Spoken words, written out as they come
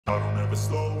I don't ever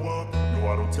slow up, no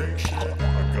I don't take shit.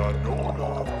 I got no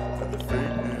love for the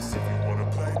fakeness. If you wanna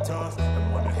play tough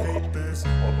and wanna hate this,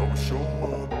 I'll always show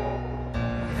up.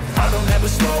 I don't ever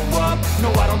slow up,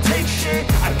 no I don't take shit.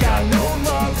 I got no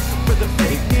love for the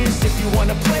fakeness. If you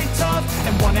wanna play tough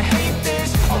and wanna hate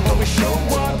this, I'll always show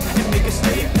up and make a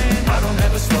statement. I don't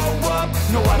ever slow up,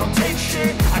 no I don't take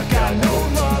shit. I got no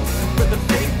love for the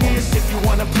fakeness. If you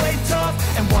wanna play tough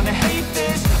and wanna hate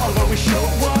this, I'll always show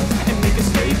up and make a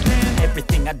statement.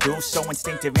 Everything I do so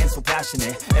instinctive and so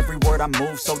passionate. Every word I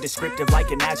move so descriptive like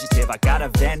an adjective. I got a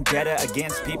vendetta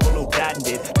against people who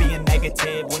patented being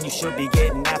negative when you should be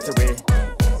getting after it.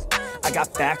 I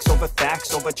got facts over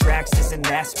tracks, this and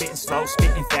that. Spitting slow,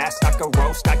 spitting fast, I could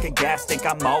roast, I could gas. Think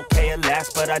I'm okay at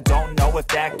last, but I don't know if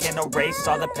that can erase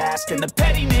all the past. And the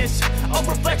pettiness, a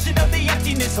reflection of the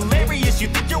emptiness. Hilarious, you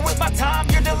think you're worth my time,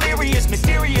 you're delirious.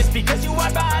 Mysterious, because you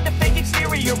hide behind a fake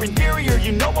exterior. Inferior,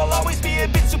 you know I'll always be a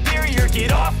bit superior.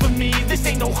 Get off of me, this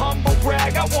ain't no humble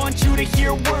brag. I want you to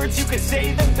hear words, you can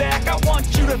say them back. I want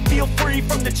you to feel free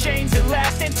from the chains at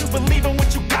last, and to believe in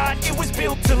what you got, it was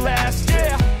built to last,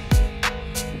 yeah.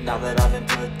 Now that I've been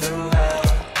put through hell,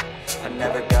 I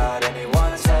never got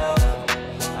anyone's help.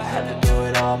 I had to do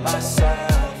it all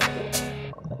myself.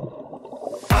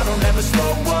 I don't ever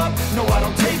slow up, no I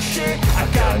don't take shit. I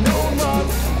got no love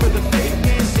for the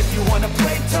fakeness. If you wanna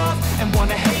play tough and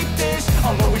wanna hate this,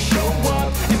 I'll always show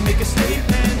up and make a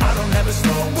statement. I don't ever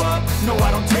slow up, no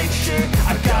I don't take shit.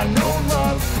 I got no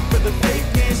love for the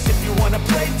fakeness. If you wanna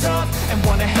play tough and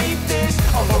wanna hate this,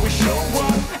 I'll always show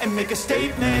up and make a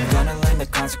statement. Gonna learn the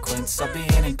consequence of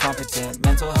being incompetent.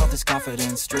 Mental health is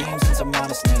confidence, dreams and some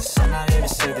honestness. I'm not here to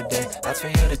save the day, that's for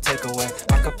you to take away.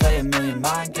 I could play a million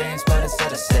mind games, but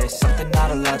instead I say something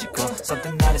not illogical,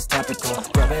 something that is topical.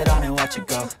 Rub it on and watch it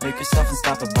go, make yourself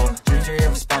unstoppable. Dreams are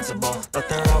irresponsible, but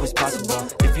they're always possible.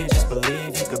 If you just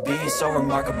believe, you could be so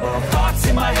remarkable. Thoughts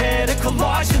in my head, a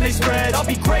collage and they spread. I'll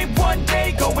be great one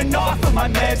day, going off of my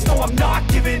meds. No, I'm not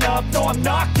giving up, no, I'm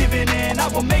not giving in. I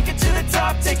will make it to the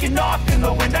top, taking off in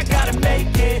the wind. I gotta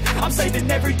make it, I'm saving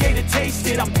every day to taste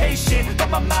it. I'm patient, but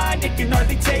my mind, it can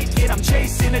hardly take it. I'm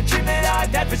chasing a dream that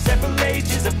I've had for several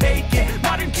ages. A vacant,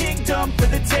 modern kingdom for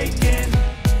the taking.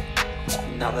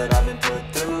 Now that I've been put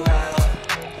through hell,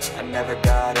 I never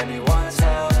got anyone's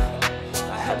help.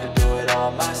 I had to do it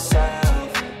all myself.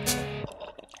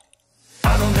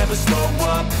 I don't ever slow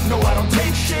up, no I don't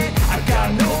take shit. I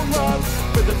got no love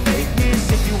for the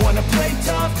fakeness. If you wanna play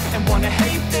tough and wanna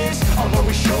hate this, I'll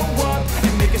always show up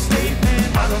and make a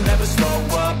statement. I don't ever slow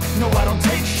up, no I don't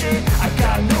take shit. I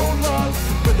got no love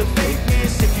for the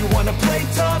fakeness. If you wanna play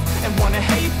tough and wanna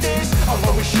hate this, I'll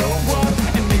always show up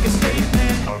and make a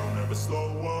statement. I don't ever slow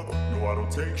up, no I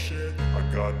don't take shit. I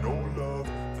got no love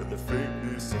for the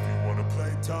fakeness. If you wanna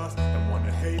play tough and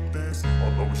wanna hate this,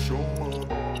 I'll always show up